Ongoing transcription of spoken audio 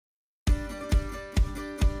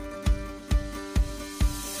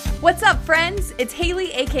What's up, friends? It's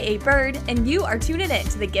Haley, aka Bird, and you are tuning in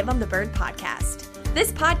to the Give 'em the Bird podcast.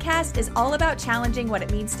 This podcast is all about challenging what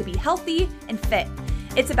it means to be healthy and fit.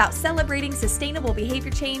 It's about celebrating sustainable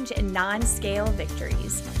behavior change and non-scale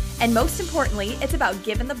victories. And most importantly, it's about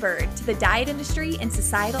giving the bird to the diet industry and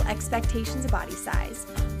societal expectations of body size.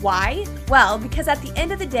 Why? Well, because at the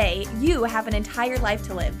end of the day, you have an entire life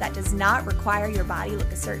to live that does not require your body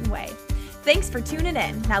look a certain way. Thanks for tuning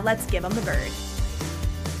in. Now let's give 'em the bird.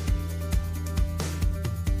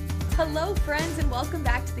 Hello, friends, and welcome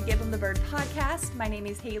back to the Give 'em the Bird podcast. My name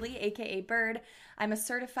is Haley, aka Bird. I'm a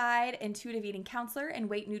certified intuitive eating counselor and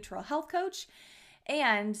weight neutral health coach,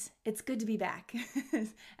 and it's good to be back.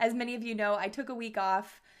 As many of you know, I took a week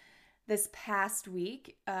off this past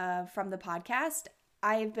week from the podcast.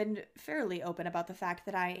 I've been fairly open about the fact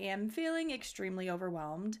that I am feeling extremely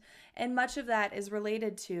overwhelmed, and much of that is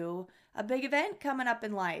related to a big event coming up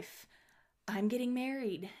in life. I'm getting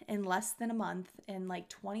married in less than a month, in like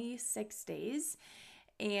 26 days.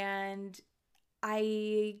 And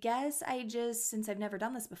I guess since I've never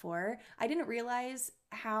done this before, I didn't realize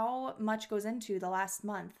how much goes into the last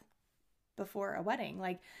month before a wedding.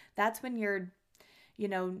 Like, that's when you're,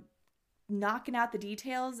 knocking out the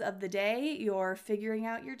details of the day, you're figuring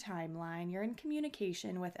out your timeline, you're in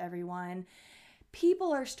communication with everyone.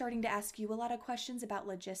 People are starting to ask you a lot of questions about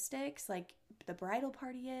logistics, like the bridal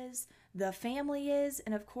party is, the family is,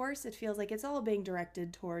 and of course it feels like it's all being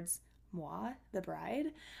directed towards moi, the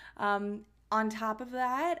bride. On top of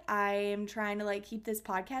that, I am trying to keep this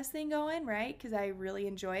podcast thing going, right? Because I really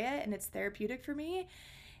enjoy it and it's therapeutic for me.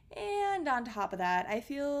 And on top of that, I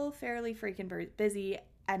feel fairly freaking busy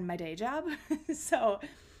at my day job. So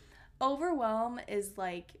overwhelm is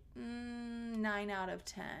 9 out of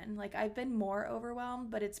 10. I've been more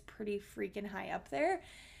overwhelmed, but it's pretty freaking high up there.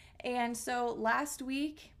 And so last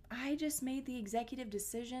week, I just made the executive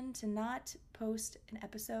decision to not post an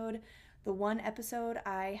episode. The one episode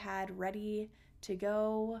I had ready to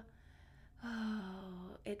go,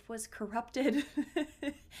 it was corrupted.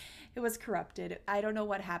 It was corrupted. I don't know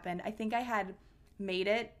what happened. I think I had made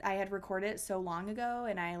it. I had recorded it so long ago,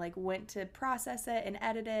 and I went to process it and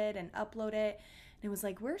edit it and upload it. And it was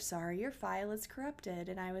we're sorry, your file is corrupted.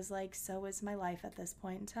 And I was so is my life at this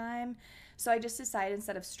point in time. So I just decided,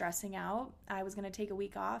 instead of stressing out, I was going to take a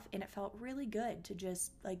week off, and it felt really good to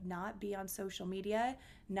just not be on social media,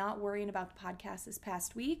 not worrying about the podcast this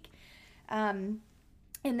past week. And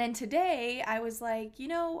then today I was I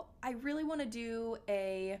really want to do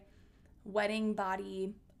a wedding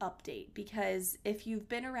body update, because if you've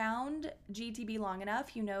been around GTB long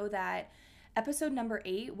enough, you know that episode number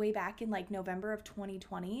 8, way back in November of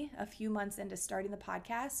 2020, a few months into starting the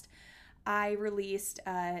podcast, I released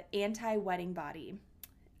Anti-Wedding Body,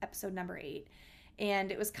 episode number 8.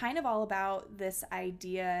 And it was kind of all about this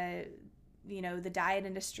idea, the diet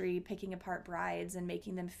industry picking apart brides and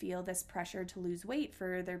making them feel this pressure to lose weight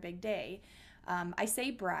for their big day. I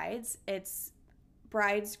say brides, it's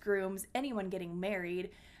brides, grooms, anyone getting married,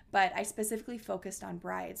 but I specifically focused on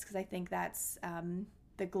brides because I think that's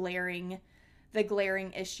the glaring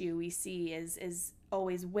issue we see is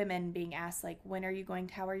always women being asked, how are you going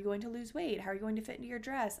to lose weight? How are you going to fit into your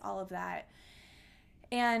dress? All of that.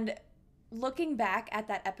 And looking back at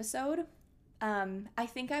that episode, I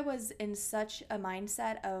think I was in such a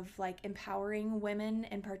mindset of empowering women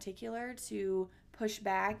in particular to push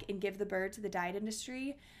back and give the bird to the diet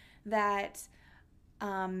industry that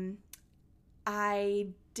I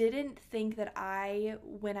didn't think that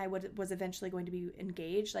when I was eventually going to be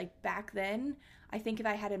engaged, back then, I think if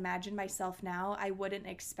I had imagined myself now, I wouldn't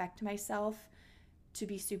expect myself to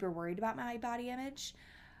be super worried about my body image.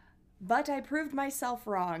 But I proved myself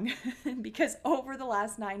wrong because over the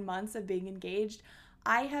last 9 months of being engaged,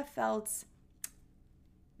 I have felt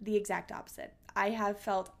the exact opposite. I have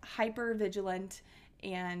felt hyper vigilant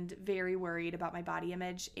and very worried about my body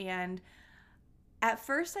image. And at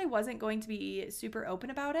first, I wasn't going to be super open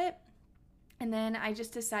about it. And then I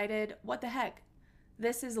just decided, what the heck?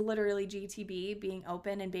 This is literally GTB being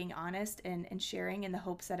open and being honest and sharing in the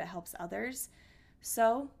hopes that it helps others.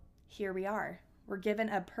 So here we are. We're given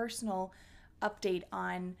a personal update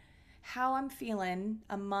on how I'm feeling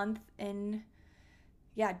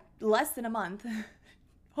less than a month.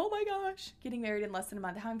 Oh my gosh, getting married in less than a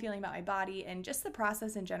month. How I'm feeling about my body and just the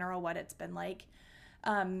process in general, what it's been like.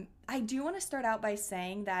 I do want to start out by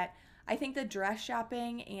saying that I think the dress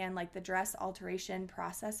shopping and the dress alteration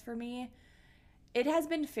process for me, it has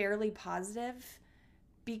been fairly positive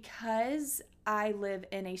because I live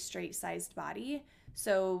in a straight-sized body.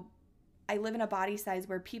 So I live in a body size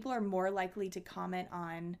where people are more likely to comment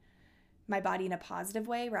on my body in a positive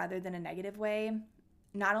way rather than a negative way.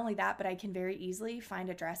 not only that, but I can very easily find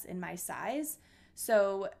a dress in my size.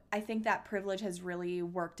 So I think that privilege has really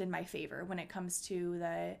worked in my favor when it comes to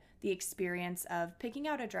the experience of picking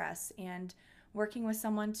out a dress and working with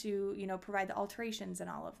someone to, provide the alterations and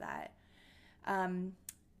all of that.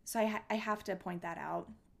 So I have to point that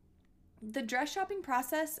out. The dress shopping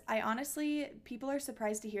process, people are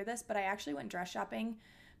surprised to hear this, but I actually went dress shopping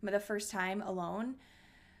the first time alone.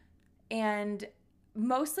 And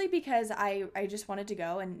mostly because I just wanted to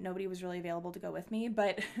go and nobody was really available to go with me.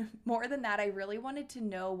 But more than that, I really wanted to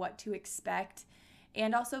know what to expect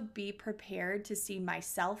and also be prepared to see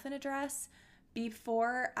myself in a dress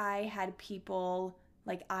before I had people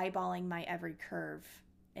like eyeballing my every curve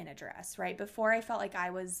in a dress, right? Before I felt like I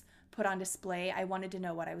was put on display, I wanted to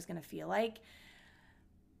know what I was going to feel like.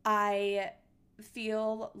 I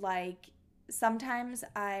feel like sometimes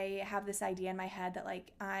I have this idea in my head that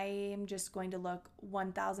like I am just going to look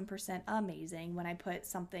 1000% amazing when I put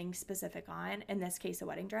something specific on, in this case a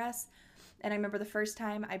wedding dress. And I remember the first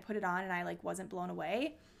time I put it on and I like wasn't blown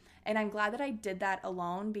away. And I'm glad that I did that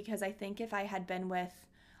alone, because I think if I had been with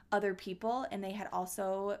other people and they had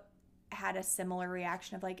also had a similar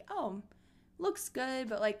reaction of like, oh, looks good,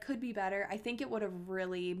 but like could be better, I think it would have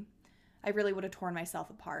I really would have torn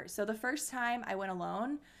myself apart. So the first time I went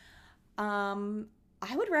alone,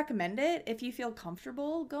 I would recommend it if you feel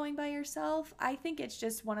comfortable going by yourself. I think it's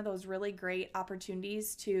just one of those really great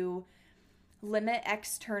opportunities to limit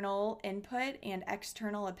external input and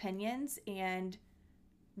external opinions and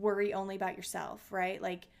worry only about yourself, right?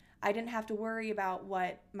 Like I didn't have to worry about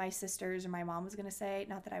what my sisters or my mom was going to say.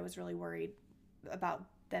 Not that I was really worried about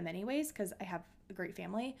them anyways, because I have a great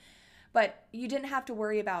family. But you didn't have to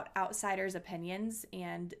worry about outsiders' opinions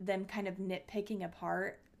and them kind of nitpicking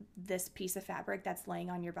apart this piece of fabric that's laying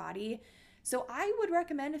on your body. So I would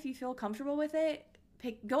recommend, if you feel comfortable with it,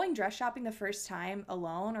 going dress shopping the first time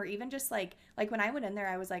alone, or even just like when I went in there,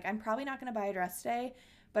 I was like, I'm probably not going to buy a dress today,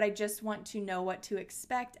 but I just want to know what to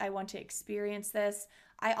expect. I want to experience this.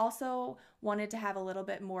 I also wanted to have a little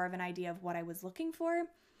bit more of an idea of what I was looking for,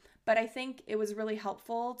 but I think it was really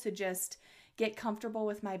helpful to just get comfortable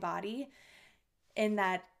with my body in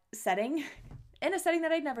that setting, in a setting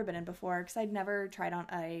that I'd never been in before, because I'd never tried on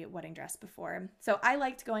a wedding dress before. So I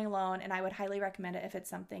liked going alone, and I would highly recommend it if it's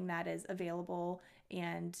something that is available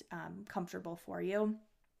and comfortable for you.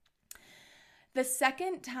 The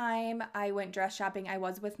second time I went dress shopping, I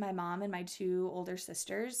was with my mom and my two older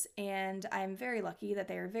sisters, and I'm very lucky that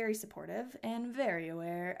they are very supportive and very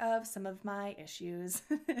aware of some of my issues.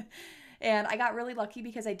 And I got really lucky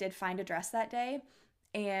because I did find a dress that day,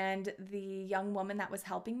 and the young woman that was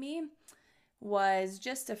helping me was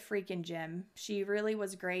just a freaking gem. She really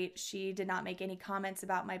was great. She did not make any comments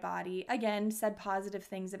about my body. Again, said positive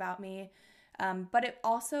things about me. But it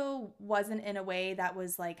also wasn't in a way that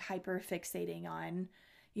was like hyper fixating on,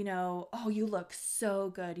 oh, you look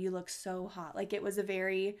so good. You look so hot. Like it was a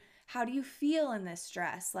very, how do you feel in this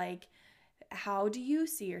dress? Like, how do you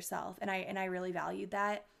see yourself? And I really valued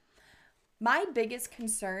that. My biggest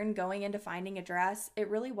concern going into finding a dress, it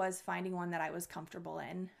really was finding one that I was comfortable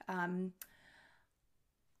in.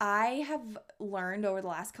 I have learned over the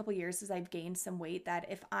last couple years as I've gained some weight that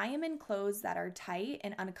if I am in clothes that are tight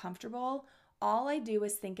and uncomfortable, all I do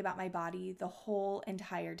is think about my body the whole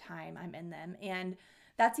entire time I'm in them. And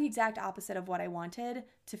that's the exact opposite of what I wanted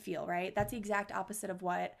to feel, right? That's the exact opposite of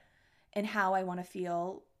what and how I want to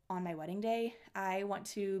feel on my wedding day. I want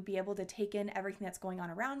to be able to take in everything that's going on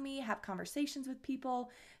around me, have conversations with people,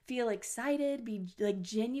 feel excited, be like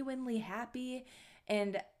genuinely happy.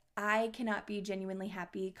 And I cannot be genuinely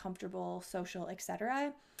happy, comfortable, social,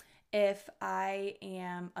 etc. if I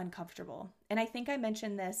am uncomfortable. And I think I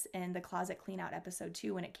mentioned this in the closet clean out episode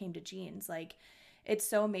too when it came to jeans. Like it's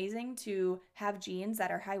so amazing to have jeans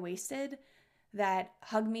that are high-waisted that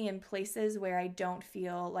hug me in places where I don't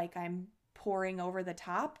feel like I'm pouring over the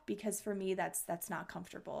top, because for me that's not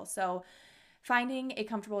comfortable. So finding a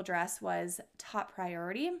comfortable dress was top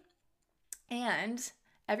priority. And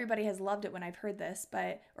everybody has loved it when I've heard this,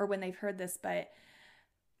 when they've heard this, but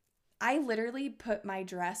I literally put my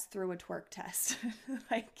dress through a twerk test.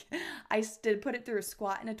 Like I did put it through a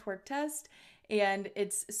squat and a twerk test. And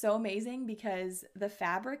it's so amazing because the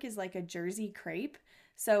fabric is like a jersey crepe.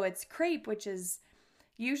 So it's crepe, which is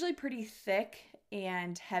usually pretty thick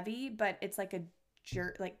and heavy, but it's like kind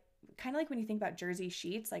of like when you think about jersey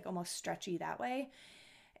sheets, like almost stretchy that way.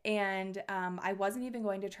 And I wasn't even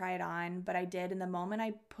going to try it on, but I did. And the moment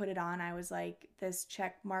I put it on, I was like, this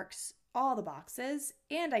check marks all the boxes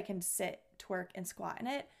and I can sit, twerk, and squat in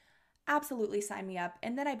it. Absolutely sign me up.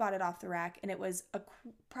 And then I bought it off the rack, and it was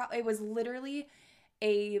literally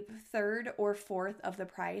a third or fourth of the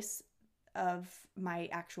price of my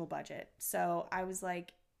actual budget. So I was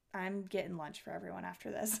like, I'm getting lunch for everyone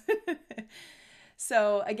after this.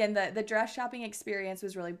 So again, the dress shopping experience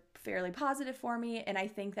was really fairly positive for me. And I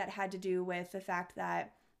think that had to do with the fact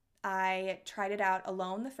that I tried it out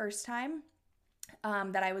alone the first time,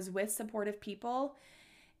 that I was with supportive people.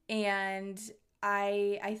 And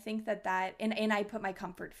I think and I put my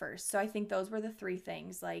comfort first. So I think those were the three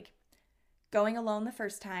things, like going alone the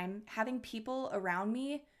first time, having people around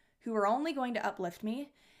me who were only going to uplift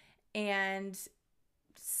me, and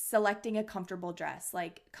selecting a comfortable dress.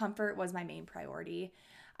 Like comfort was my main priority.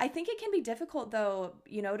 I think it can be difficult though,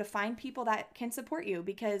 to find people that can support you,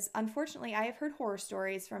 because unfortunately I have heard horror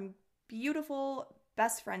stories from beautiful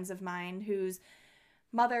best friends of mine whose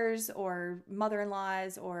mothers or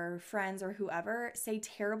mother-in-laws or friends or whoever say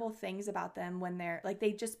terrible things about them when they're like,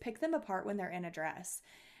 they just pick them apart when they're in a dress.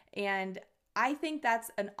 And I think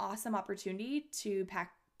that's an awesome opportunity to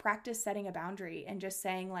practice setting a boundary and just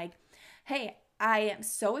saying like, hey, I am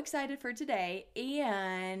so excited for today,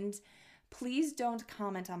 and please don't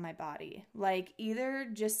comment on my body. Like either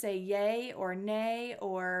just say yay or nay,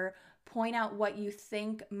 or point out what you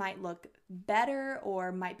think might look better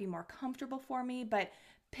or might be more comfortable for me, but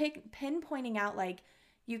pinpointing out like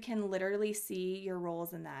you can literally see your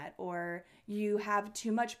rolls in that, or you have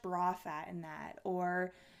too much bra fat in that,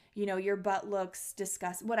 or your butt looks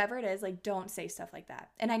disgusting, whatever it is, like don't say stuff like that.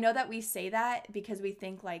 And I know that we say that because we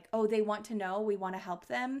think like, oh, they want to know, we want to help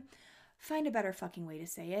them. Find a better fucking way to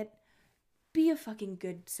say it. Be a fucking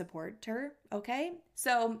good supporter, okay?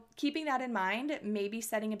 So keeping that in mind, maybe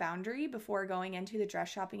setting a boundary before going into the dress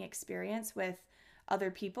shopping experience with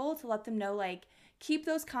other people to let them know, like, keep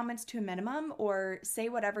those comments to a minimum, or say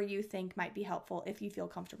whatever you think might be helpful if you feel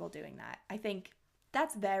comfortable doing that. I think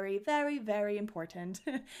that's very, very, very important,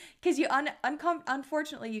 because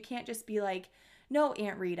unfortunately, you can't just be like, no,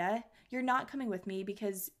 Aunt Rita, you're not coming with me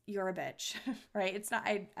because you're a bitch, right? It's not,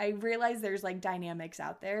 I realize there's like dynamics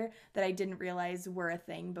out there that I didn't realize were a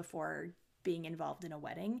thing before being involved in a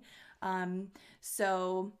wedding.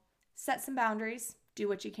 So set some boundaries, do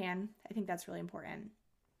what you can. I think that's really important.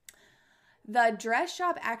 The dress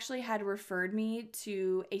shop actually had referred me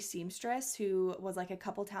to a seamstress who was like a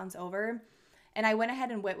couple towns over. And I went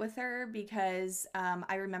ahead and went with her because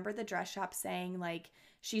I remember the dress shop saying like,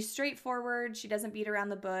 she's straightforward. She doesn't beat around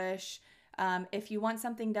the bush. If you want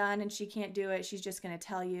something done and she can't do it, she's just going to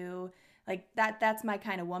tell you. Like that's my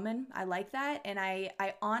kind of woman. I like that. And I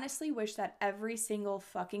honestly wish that every single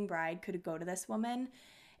fucking bride could go to this woman.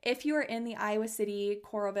 If you are in the Iowa City,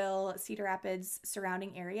 Coralville, Cedar Rapids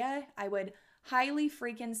surrounding area, I would highly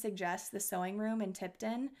freaking suggest the sewing room in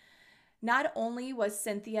Tipton. Not only was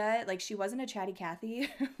Cynthia, like she wasn't a chatty Cathy,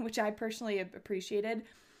 which I personally appreciated.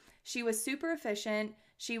 She was super efficient.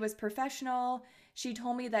 She was professional. She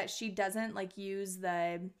told me that she doesn't like use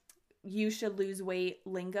the you should lose weight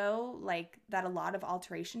lingo like that a lot of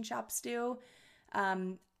alteration shops do.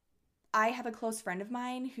 I have a close friend of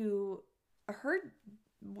mine who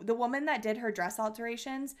the woman that did her dress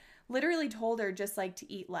alterations literally told her just like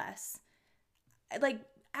to eat less. Like,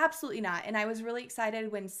 absolutely not. And I was really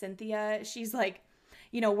excited when Cynthia, she's like,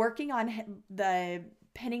 working on the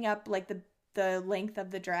pinning up like the length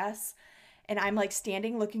of the dress. And I'm like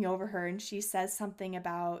standing looking over her, and she says something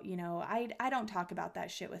about, I don't talk about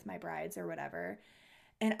that shit with my brides or whatever.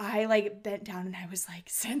 And I like bent down and I was like,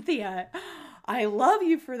 Cynthia, I love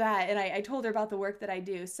you for that. And I told her about the work that I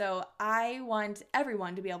do. So I want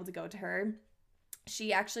everyone to be able to go to her.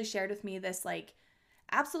 She actually shared with me this like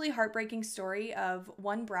absolutely heartbreaking story of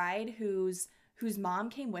one bride whose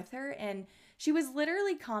mom came with her, and she was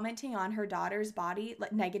literally commenting on her daughter's body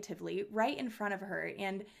like negatively right in front of her.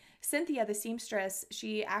 And Cynthia, the seamstress,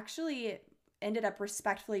 she actually ended up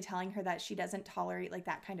respectfully telling her that she doesn't tolerate like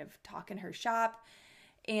that kind of talk in her shop.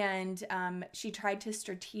 And she tried to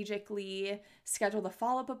strategically schedule the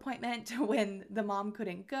follow-up appointment when the mom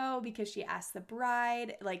couldn't go, because she asked the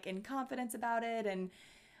bride like in confidence about it. And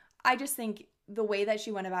I just think the way that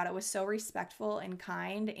she went about it was so respectful and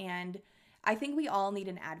kind. And I think we all need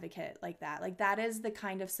an advocate like that. Like that is the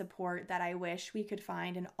kind of support that I wish we could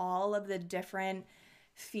find in all of the different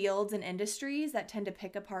fields and industries that tend to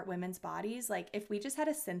pick apart women's bodies. Like if we just had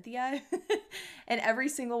a Cynthia in every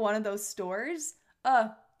single one of those stores,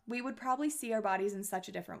 we would probably see our bodies in such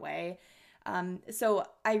a different way. So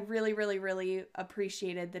I really, really, really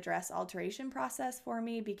appreciated the dress alteration process for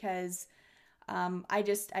me, because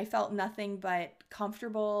I felt nothing but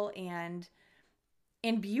comfortable and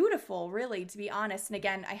beautiful, really, to be honest. And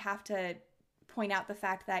again, I have to point out the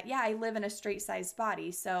fact that, yeah, I live in a straight sized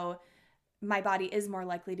body. So my body is more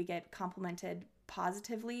likely to get complimented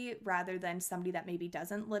positively rather than somebody that maybe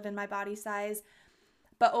doesn't live in my body size.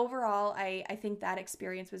 But overall, I think that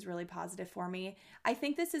experience was really positive for me. I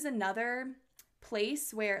think this is another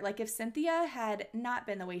place where, like, if Cynthia had not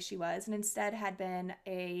been the way she was and instead had been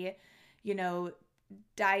a,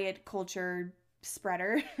 diet culture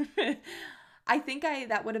spreader, I think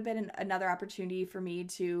that would have been another opportunity for me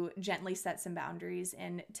to gently set some boundaries.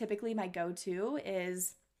 And typically my go-to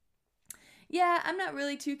is, yeah, I'm not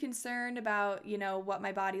really too concerned about, what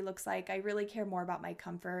my body looks like. I really care more about my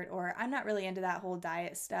comfort, or I'm not really into that whole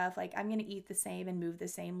diet stuff. Like, I'm going to eat the same and move the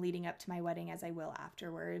same leading up to my wedding as I will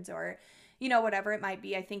afterwards, or, whatever it might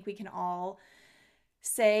be. I think we can all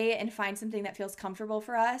say and find something that feels comfortable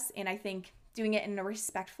for us. And I think doing it in a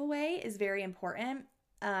respectful way is very important.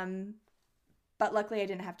 But luckily I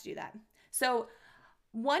didn't have to do that. So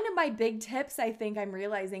one of my big tips I think I'm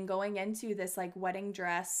realizing going into this like wedding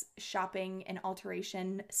dress shopping and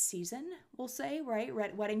alteration season, we'll say, right?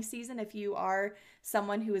 Wedding season, if you are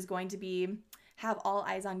someone who is going to have all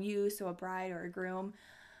eyes on you, so a bride or a groom,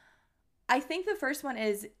 I think the first one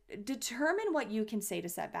is determine what you can say to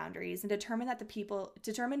set boundaries, and determine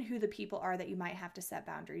who the people are that you might have to set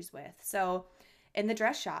boundaries with. So in the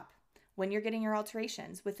dress shop, when you're getting your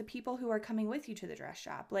alterations, with the people who are coming with you to the dress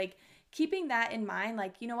shop, like keeping that in mind,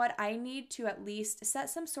 like, you know what, I need to at least set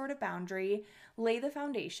some sort of boundary, lay the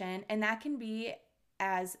foundation, and that can be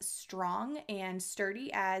as strong and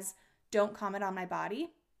sturdy as don't comment on my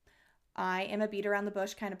body. I am a beat around the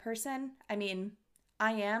bush kind of person. I mean,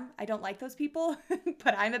 I don't like those people,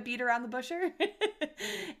 but I'm a beat around the busher.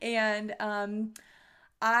 And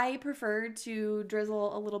I prefer to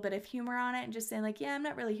drizzle a little bit of humor on it and just saying like, yeah, I'm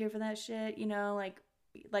not really here for that shit.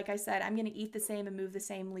 Like I said, I'm going to eat the same and move the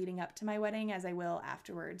same leading up to my wedding as I will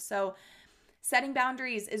afterwards. So setting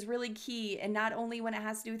boundaries is really key. And not only when it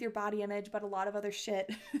has to do with your body image, but a lot of other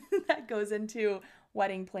shit that goes into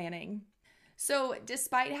wedding planning. So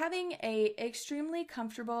despite having a extremely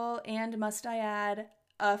comfortable and, must I add,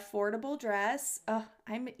 affordable dress,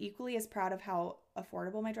 I'm equally as proud of how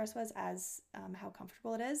affordable my dress was as how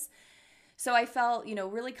comfortable it is. So I felt,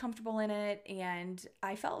 really comfortable in it, and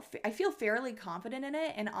I feel fairly confident in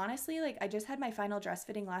it. And honestly, like, I just had my final dress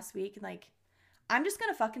fitting last week, and like, I'm just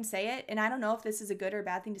gonna fucking say it. And I don't know if this is a good or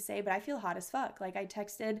bad thing to say, but I feel hot as fuck. Like, I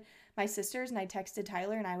texted my sisters and I texted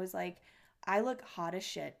Tyler, and I was like, I look hot as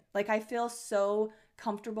shit. Like, I feel so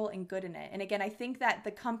comfortable and good in it. And again, I think that the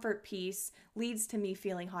comfort piece leads to me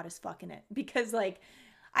feeling hot as fuck in it, because like,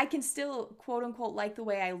 I can still quote unquote like the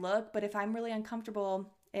way I look, but if I'm really uncomfortable,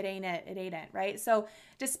 it ain't it, right? So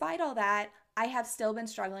despite all that, I have still been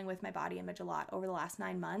struggling with my body image a lot over the last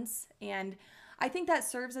 9 months. And I think that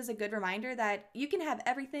serves as a good reminder that you can have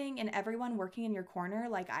everything and everyone working in your corner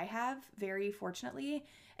like I have, very fortunately,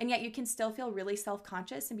 and yet you can still feel really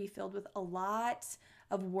self-conscious and be filled with a lot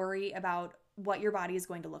of worry about what your body is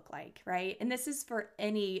going to look like, right? And this is for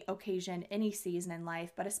any occasion, any season in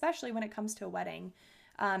life, but especially when it comes to a wedding.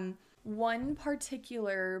 One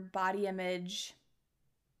particular body image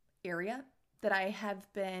area that I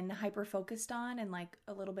have been hyper-focused on and like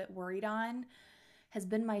a little bit worried on has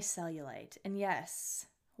been my cellulite. And yes,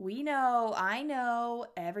 I know,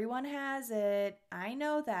 everyone has it. I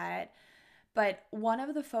know that. But one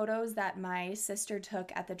of the photos that my sister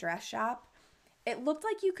took at the dress shop, it looked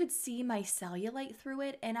like you could see my cellulite through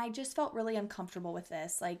it, and I just felt really uncomfortable with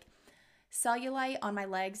this. Like, cellulite on my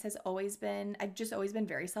legs I've just always been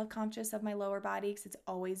very self-conscious of my lower body, because it's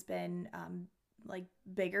always been like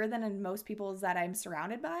bigger than in most people's that I'm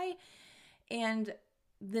surrounded by. And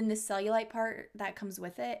then the cellulite part that comes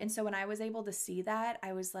with it. And so when I was able to see that,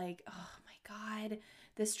 I was like, oh my God,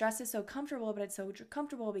 this dress is so comfortable, but it's so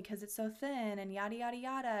comfortable because it's so thin and yada, yada,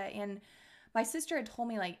 yada. And my sister had told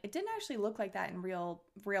me like, it didn't actually look like that in real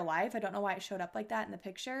life. I don't know why it showed up like that in the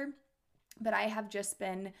picture, but I have just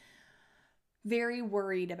been very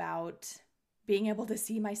worried about being able to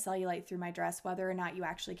see my cellulite through my dress, whether or not you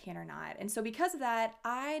actually can or not. And so because of that,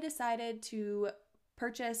 I decided to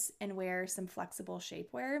purchase and wear some flexible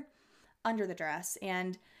shapewear under the dress.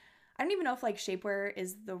 And I don't even know if like shapewear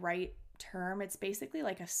is the right term. It's basically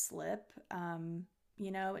like a slip.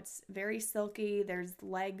 It's very silky. There's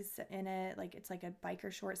legs in it. Like, it's like a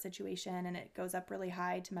biker short situation, and it goes up really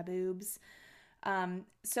high to my boobs.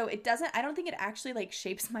 So I don't think it actually like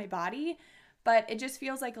shapes my body, but it just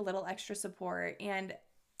feels like a little extra support. And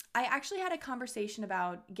I actually had a conversation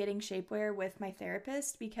about getting shapewear with my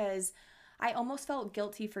therapist, because I almost felt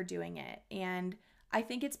guilty for doing it. And I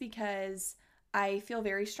think it's because I feel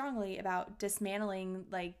very strongly about dismantling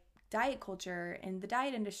like diet culture and the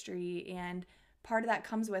diet industry, and part of that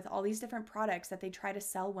comes with all these different products that they try to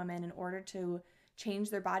sell women in order to change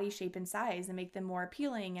their body shape and size and make them more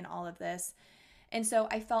appealing and all of this. And so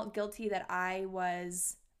I felt guilty that I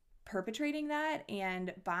was perpetrating that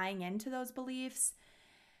and buying into those beliefs.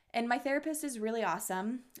 And my therapist is really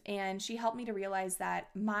awesome, and she helped me to realize that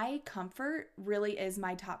my comfort really is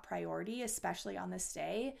my top priority, especially on this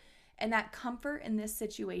day. And that comfort in this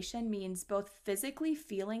situation means both physically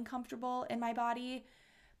feeling comfortable in my body,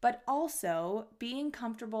 but also being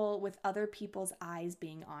comfortable with other people's eyes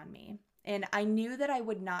being on me. And I knew that I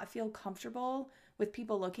would not feel comfortable with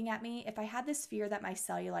people looking at me if I had this fear that my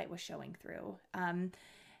cellulite was showing through. And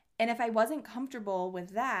if I wasn't comfortable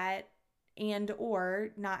with that, and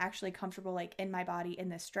or not actually comfortable like in my body in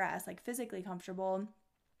this dress, like physically comfortable,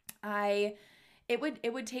 it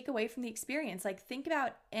would take away from the experience. Like, think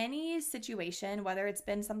about any situation, whether it's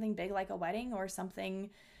been something big like a wedding or something,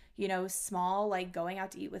 small like going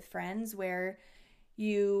out to eat with friends, where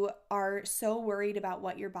you are so worried about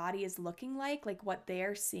what your body is looking like what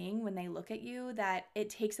they're seeing when they look at you, that it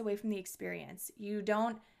takes away from the experience. You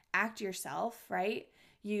don't act yourself, right?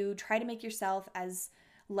 You try to make yourself as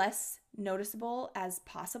less noticeable as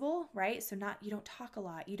possible, right? So you don't talk a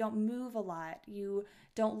lot, you don't move a lot, you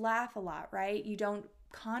don't laugh a lot, right? You don't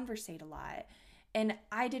conversate a lot. And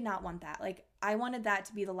I did not want that. Like, I wanted that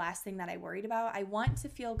to be the last thing that I worried about. I want to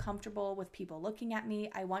feel comfortable with people looking at me.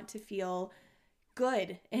 I want to feel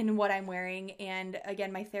good in what I'm wearing. And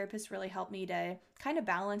again, my therapist really helped me to kind of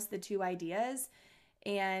balance the two ideas,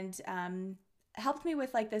 and helped me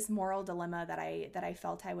with like this moral dilemma that I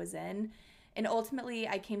felt I was in. And ultimately,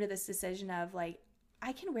 I came to this decision of like,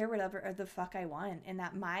 I can wear whatever the fuck I want, and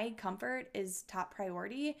that my comfort is top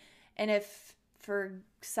priority. And if for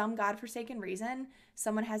some godforsaken reason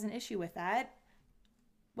someone has an issue with that,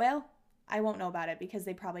 well, I won't know about it because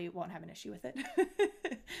they probably won't have an issue with it.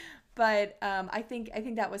 But I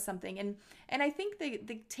think that was something. And I think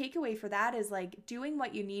the takeaway for that is like doing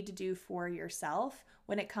what you need to do for yourself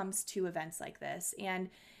when it comes to events like this. And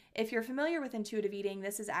if you're familiar with intuitive eating,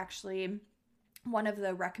 this is actually one of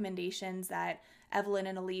the recommendations that Evelyn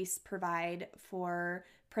and Elise provide for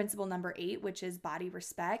principle number 8, which is body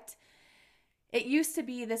respect. It used to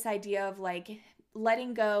be this idea of like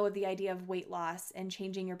letting go of the idea of weight loss and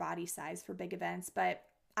changing your body size for big events. But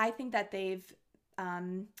I think that they've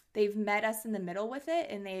met us in the middle with it,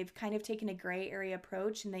 and they've kind of taken a gray area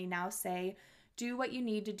approach, and they now say, do what you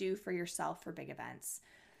need to do for yourself for big events.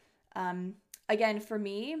 Again, for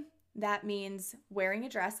me, that means wearing a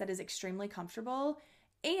dress that is extremely comfortable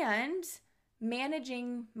and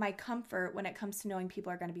managing my comfort when it comes to knowing people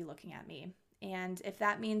are going to be looking at me. And if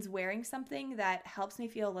that means wearing something that helps me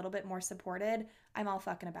feel a little bit more supported, I'm all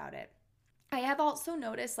fucking about it. I have also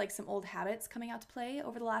noticed like some old habits coming out to play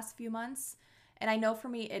over the last few months. And I know for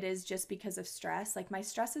me, it is just because of stress. Like, my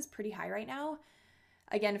stress is pretty high right now.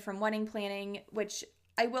 Again, from wedding planning, which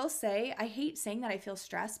I will say, I hate saying that I feel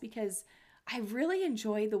stressed because I really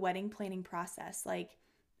enjoy the wedding planning process. Like,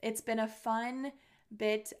 it's been a fun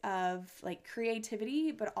bit of like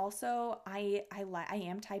creativity, but also I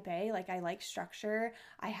am type A. Like, I like structure.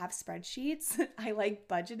 I have spreadsheets. I like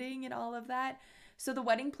budgeting and all of that. So the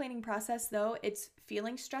wedding planning process, though it's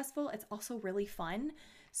feeling stressful, it's also really fun.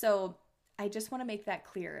 So I just want to make that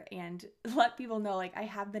clear and let people know, like, I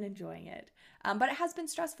have been enjoying it. But it has been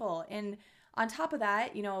stressful. And on top of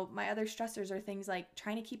that, my other stressors are things like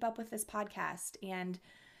trying to keep up with this podcast and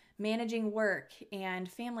managing work and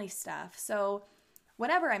family stuff. So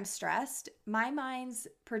whenever I'm stressed, my mind's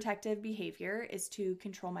protective behavior is to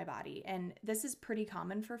control my body. And this is pretty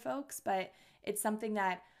common for folks, but it's something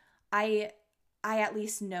that I at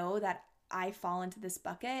least know that I fall into this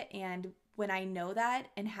bucket. And when I know that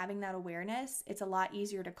and having that awareness, it's a lot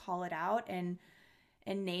easier to call it out and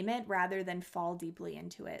name it rather than fall deeply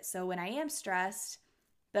into it. So when I am stressed,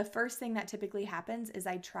 the first thing that typically happens is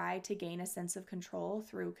I try to gain a sense of control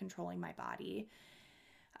through controlling my body.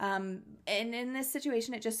 And in this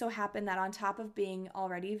situation, it just so happened that on top of being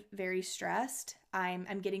already very stressed, I'm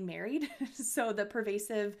getting married. So the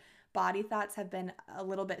pervasive body thoughts have been a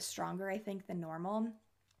little bit stronger, I think, than normal.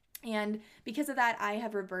 And because of that, I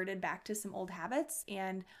have reverted back to some old habits.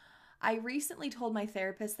 And I recently told my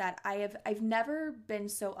therapist that I've never been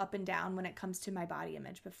so up and down when it comes to my body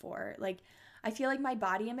image before. Like, I feel like my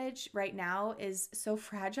body image right now is so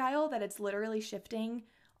fragile that it's literally shifting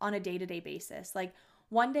on a day-to-day basis. Like,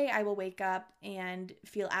 one day I will wake up and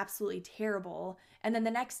feel absolutely terrible, and then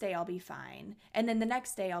the next day I'll be fine, and then the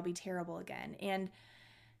next day I'll be terrible again. And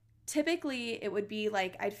typically it would be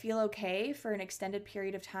like I'd feel okay for an extended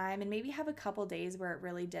period of time and maybe have a couple days where it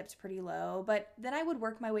really dipped pretty low, but then I would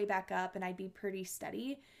work my way back up and I'd be pretty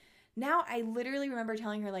steady. now I literally remember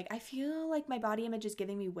telling her, like, I feel like my body image is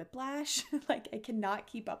giving me whiplash. Like, I cannot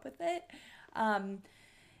keep up with it.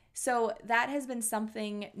 So that has been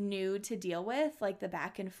something new to deal with, like the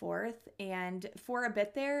back and forth. And for a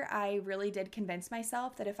bit there, I really did convince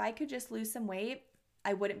myself that if I could just lose some weight,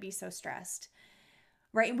 I wouldn't be so stressed.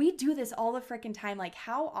 Right? And we do this all the freaking time. Like,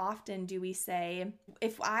 how often do we say,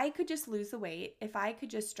 if I could just lose the weight, if I could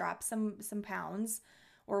just drop some pounds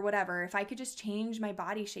or whatever, if I could just change my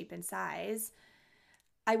body shape and size,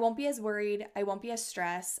 I won't be as worried, I won't be as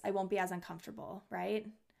stressed, I won't be as uncomfortable, right?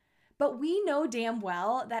 But we know damn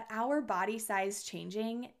well that our body size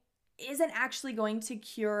changing isn't actually going to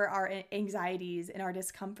cure our anxieties and our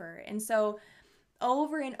discomfort. And so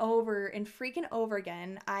over and over and freaking over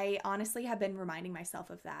again, I honestly have been reminding myself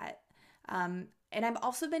of that. And I've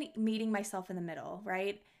also been meeting myself in the middle,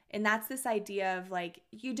 right? And that's this idea of like,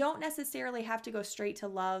 you don't necessarily have to go straight to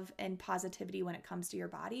love and positivity when it comes to your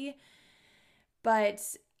body. But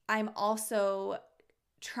I'm also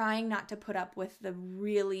trying not to put up with the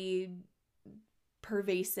really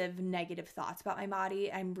pervasive negative thoughts about my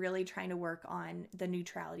body. I'm really trying to work on the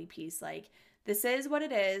neutrality piece. Like, this is what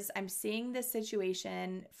it is. I'm seeing this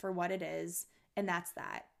situation for what it is, and that's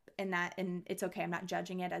that. And it's okay. I'm not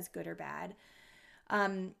judging it as good or bad.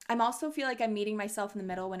 I'm also feel like I'm meeting myself in the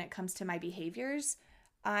middle when it comes to my behaviors.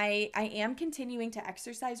 I am continuing to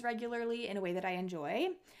exercise regularly in a way that I enjoy.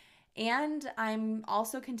 And I'm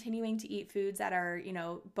also continuing to eat foods that are,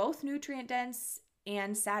 both nutrient dense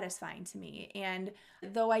and satisfying to me. And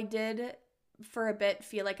though I did for a bit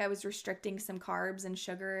feel like I was restricting some carbs and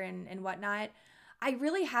sugar and whatnot, I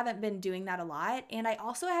really haven't been doing that a lot. And I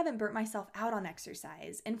also haven't burnt myself out on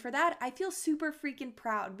exercise. And for that, I feel super freaking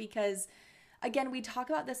proud because, again, we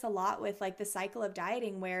talk about this a lot with like the cycle of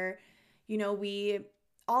dieting where, we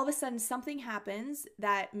all of a sudden something happens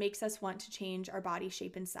that makes us want to change our body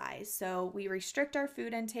shape and size. So we restrict our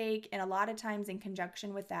food intake, and a lot of times in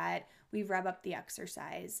conjunction with that, we rev up the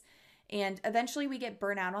exercise. And eventually we get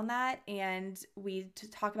burnt out on that, and we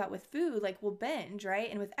talk about with food, like we'll binge, right?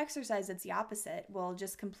 And with exercise, it's the opposite. We'll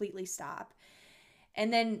just completely stop.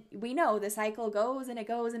 And then we know the cycle goes and it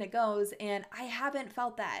goes and it goes, and I haven't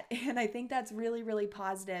felt that. And I think that's really, really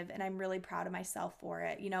positive, and I'm really proud of myself for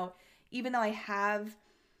it. Even though I have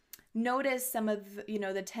notice some of,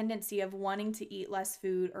 the tendency of wanting to eat less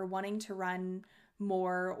food or wanting to run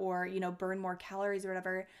more or, burn more calories or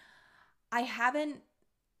whatever, I haven't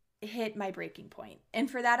hit my breaking point. And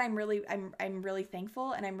for that, I'm really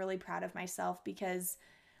thankful, and I'm really proud of myself because,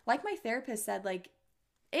 like my therapist said, like,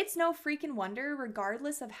 it's no freaking wonder,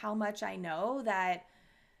 regardless of how much I know that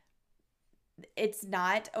it's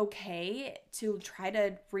not okay to try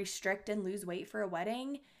to restrict and lose weight for a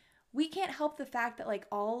wedding, we can't help the fact that like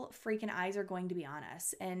all freaking eyes are going to be on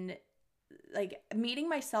us. And like meeting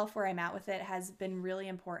myself where I'm at with it has been really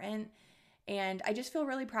important. And I just feel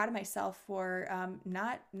really proud of myself for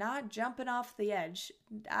not jumping off the edge.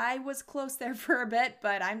 I was close there for a bit,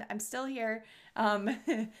 but I'm still here.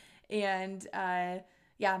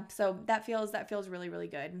 Yeah, so that feels really, really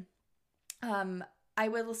good. I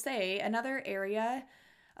will say another area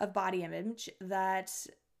of body image that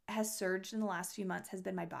has surged in the last few months has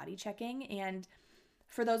been my body checking. And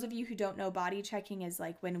for those of you who don't know, body checking is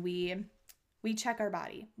like when we check our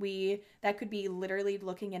body. That could be literally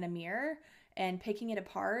looking in a mirror and picking it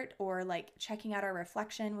apart, or like checking out our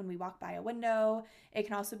reflection when we walk by a window. It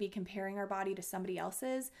can also be comparing our body to somebody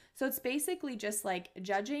else's. So it's basically just like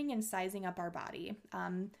judging and sizing up our body,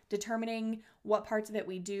 determining what parts of it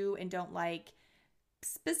we do and don't like.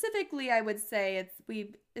 Specifically, I would say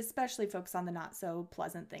we especially focus on the not so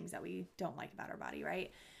pleasant things that we don't like about our body,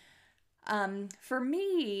 right? For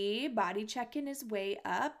me, body checking is way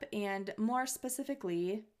up, and more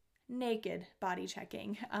specifically, naked body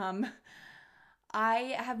checking.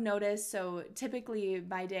 I have noticed, so typically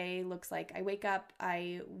my day looks like I wake up,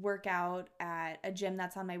 I work out at a gym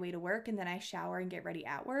that's on my way to work, and then I shower and get ready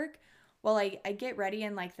at work. Well, I get ready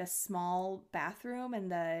in like this small bathroom in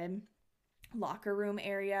the locker room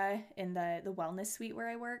area in the wellness suite where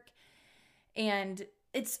I work. And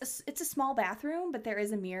it's a small bathroom, but there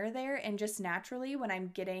is a mirror there. And just naturally when I'm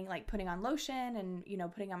getting like putting on lotion and,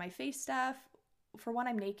 putting on my face stuff, for one,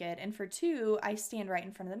 I'm naked. And for two, I stand right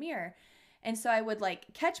in front of the mirror. And so I would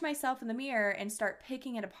like catch myself in the mirror and start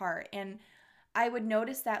picking it apart. And I would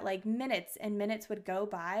notice that like minutes and minutes would go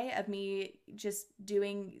by of me just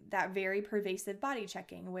doing that very pervasive body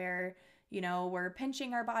checking where, we're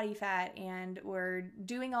pinching our body fat and we're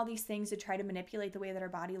doing all these things to try to manipulate the way that our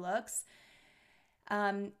body looks.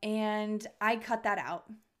 And I cut that out.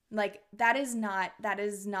 Like that is not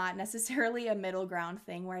necessarily a middle ground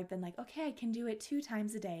thing where I've been like, okay, I can do it 2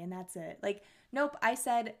 times a day and that's it. Like, nope, I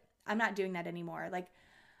said I'm not doing that anymore. Like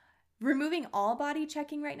removing all body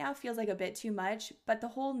checking right now feels like a bit too much, but the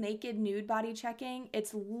whole naked nude body checking,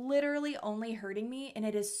 it's literally only hurting me, and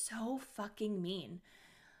it is so fucking mean.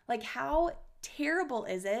 Like how terrible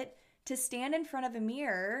is it to stand in front of a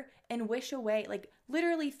mirror and wish away, like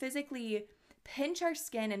literally physically pinch our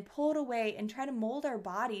skin and pull it away and try to mold our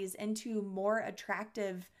bodies into more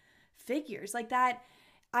attractive figures like that.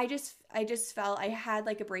 I just felt I had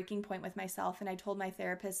like a breaking point with myself, and I told my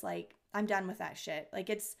therapist, like, I'm done with that shit. Like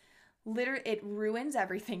it ruins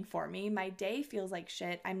everything for me. My day feels like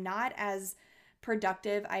shit. I'm not as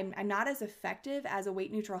productive. I'm not as effective as a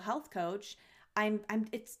weight neutral health coach.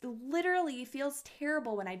 It's literally feels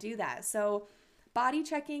terrible when I do that. So body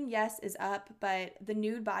checking, yes, is up, but the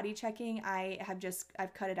nude body checking,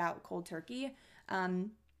 I've cut it out cold turkey.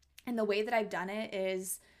 And the way that I've done it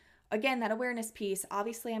is, again, that awareness piece.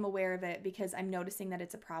 Obviously, I'm aware of it because I'm noticing that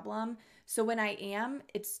it's a problem. So when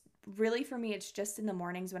it's really, for me, it's just in the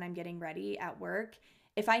mornings when I'm getting ready at work.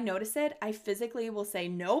 If I notice it, I physically will say,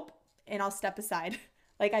 nope, and I'll step aside.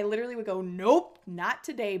 Like I literally would go, nope, not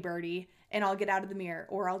today, Birdie. And I'll get out of the mirror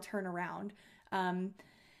or I'll turn around. And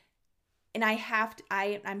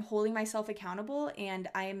I'm holding myself accountable, and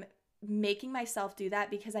I'm making myself do that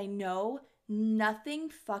because I know nothing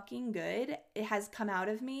fucking good has come out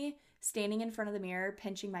of me standing in front of the mirror,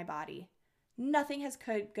 pinching my body. Nothing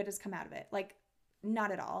good has come out of it. Like,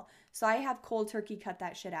 not at all. So I have cold turkey cut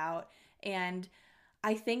that shit out. And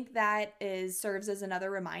I think that serves as another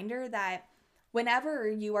reminder that whenever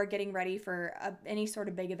you are getting ready for any sort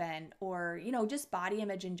of big event or, just body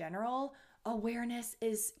image in general, awareness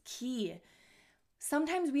is key.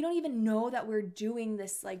 Sometimes we don't even know that we're doing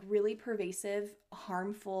this like really pervasive,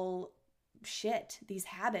 harmful shit, these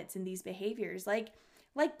habits and these behaviors, like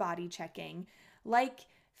body checking, like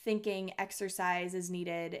thinking exercise is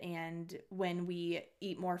needed and when we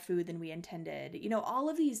eat more food than we intended, all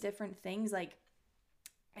of these different things. Like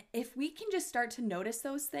if we can just start to notice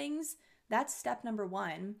those things, that's step number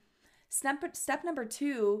 1. Step number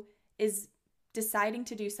 2 is deciding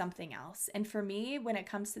to do something else. And for me, when it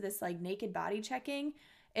comes to this like naked body checking,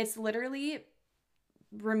 it's literally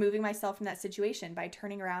removing myself from that situation by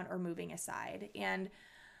turning around or moving aside. And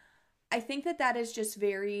I think that is just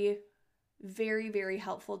very, very, very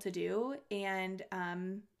helpful to do. And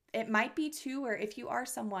it might be too, where if you are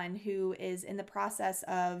someone who is in the process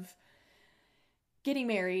of getting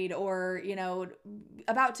married or,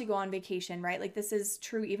 about to go on vacation, right? Like this is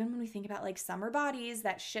true even when we think about like summer bodies,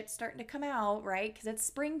 that shit's starting to come out, right? Because it's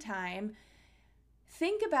springtime.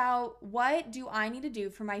 Think about, what do I need to do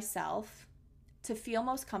for myself to feel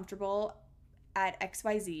most comfortable at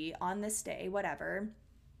XYZ on this day, whatever.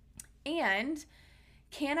 And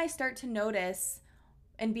can I start to notice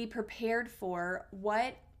and be prepared for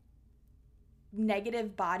what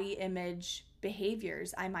negative body image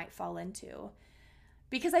behaviors I might fall into?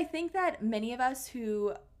 Because I think that many of us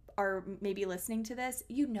who are maybe listening to this,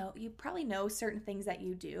 you probably know certain things that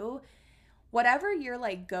you do. Whatever your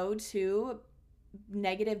like go-to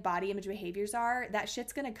negative body image behaviors are, that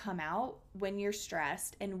shit's gonna come out when you're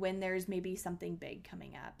stressed and when there's maybe something big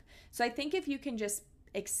coming up. So I think if you can just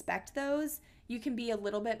expect those, you can be a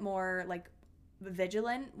little bit more like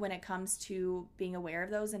vigilant when it comes to being aware of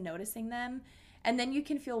those and noticing them. And then you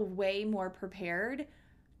can feel way more prepared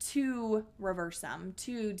to reverse them,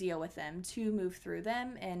 to deal with them, to move through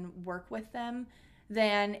them and work with them,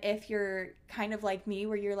 than if you're kind of like me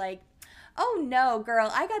where you're like, oh no, girl,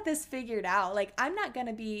 I got this figured out. Like I'm not going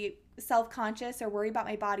to be self-conscious or worry about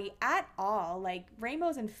my body at all. Like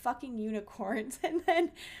rainbows and fucking unicorns. And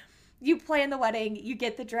then you plan the wedding, you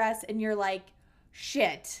get the dress, and you're like,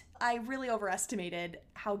 shit, I really overestimated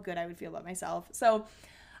how good I would feel about myself. So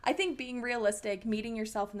I think being realistic, meeting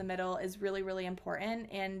yourself in the middle is really, really important.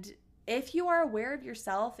 And if you are aware of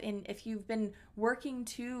yourself and if you've been working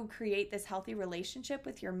to create this healthy relationship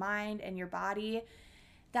with your mind and your body,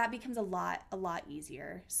 that becomes a lot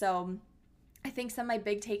easier. So I think some of my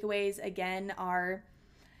big takeaways, again, are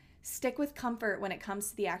stick with comfort when it comes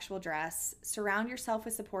to the actual dress. Surround yourself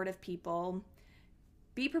with supportive people.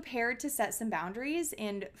 Be prepared to set some boundaries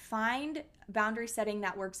and find boundary setting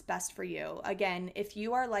that works best for you. Again, if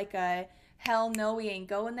you are like a hell no, we ain't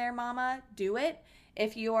going there, mama, do it.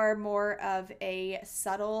 If you are more of a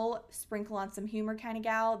subtle, sprinkle on some humor kind of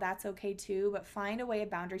gal, that's okay too. But find a way of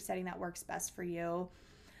boundary setting that works best for you.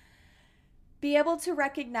 Be able to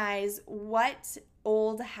recognize what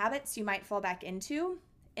old habits you might fall back into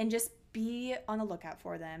and just be on the lookout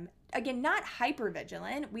for them. again, not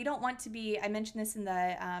hyper-vigilant. We don't want to be, I mentioned this in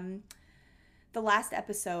the last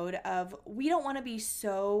episode of, we don't want to be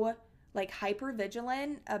so like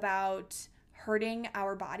hyper-vigilant about hurting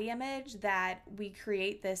our body image that we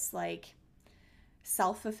create this like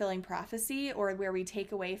self-fulfilling prophecy, or where we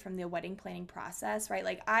take away from the wedding planning process, right?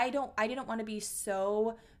 Like I didn't want to be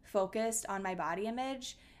so focused on my body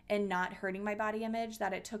image and not hurting my body image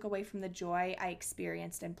that it took away from the joy I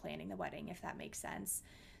experienced in planning the wedding, if that makes sense.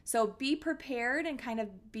 So be prepared and kind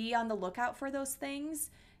of be on the lookout for those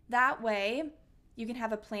things. That way you can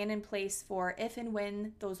have a plan in place for if and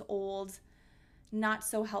when those old, not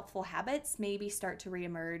so helpful habits maybe start to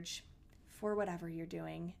reemerge for whatever you're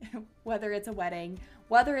doing, whether it's a wedding,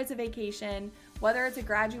 whether it's a vacation, whether it's a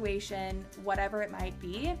graduation, whatever it might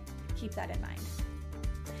be, keep that in mind.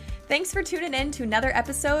 Thanks for tuning in to another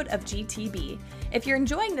episode of GTB. If you're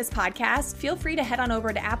enjoying this podcast, feel free to head on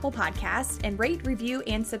over to Apple Podcasts and rate, review,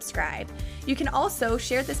 and subscribe. You can also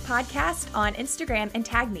share this podcast on Instagram and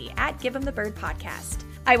tag me at Give 'em the Bird Podcast.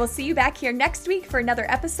 I will see you back here next week for another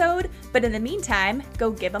episode, but in the meantime, go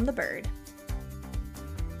give 'em the bird.